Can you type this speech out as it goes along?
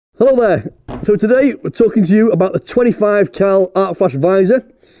Hello there. So today we're talking to you about the 25 cal arc flash visor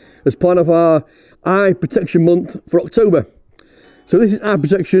as part of our eye protection month for October. So this is eye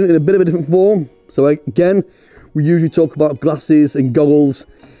protection in a bit of a different form. So again, we usually talk about glasses and goggles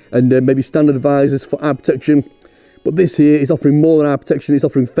and maybe standard visors for eye protection. But this here is offering more than eye protection. It's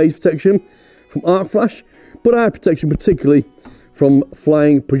offering face protection from arc flash, but eye protection particularly from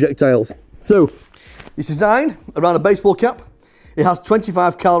flying projectiles. So it's designed around a baseball cap. It has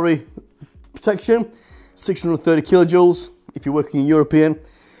 25 calorie protection, 630 kilojoules if you're working in European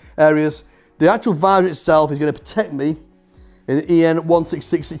areas. The actual visor itself is going to protect me in the EN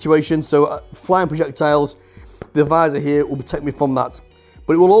 166 situation. So flying projectiles, the visor here will protect me from that.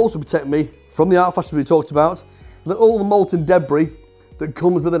 But it will also protect me from the arc flash we talked about, and then all the molten debris that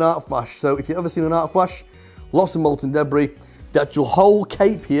comes with an arc flash. So if you've ever seen an arc flash, lots of molten debris, the actual whole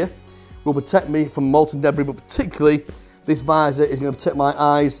cape here will protect me from molten debris, but particularly this visor is going to protect my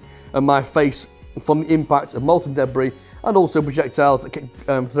eyes and my face from the impact of molten debris and also projectiles that get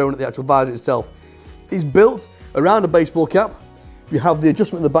thrown at the actual visor itself. It's built around a baseball cap. You have the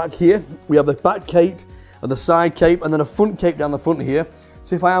adjustment in the back here. We have the back cape and the side cape and then a front cape down the front here.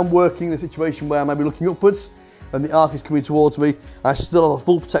 So if I am working in a situation where I might be looking upwards and the arc is coming towards me, I still have a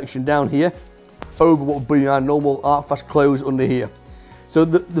full protection down here over what would be our normal arc flash clothes under here. So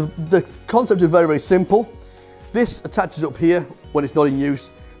the concept is very, very simple. This attaches up here when it's not in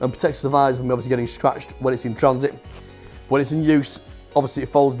use and protects the visor from obviously getting scratched when it's in transit. When it's in use, obviously it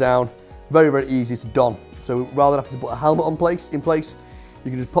folds down, very, very easy to don. So rather than having to put a helmet in place, you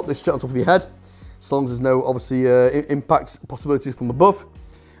can just pop this straight on top of your head, as long as there's no obviously impact possibilities from above.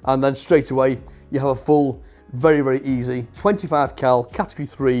 And then straight away, you have a full, very, very easy 25 cal category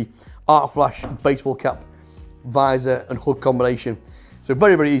 3 arc flash baseball cap visor and hood combination. So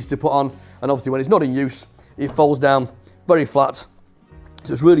very, very easy to put on, and obviously when it's not in use, it folds down very flat,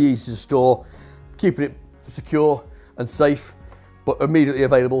 so it's really easy to store, keeping it secure and safe, but immediately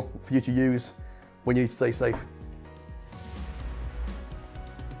available for you to use when you need to stay safe.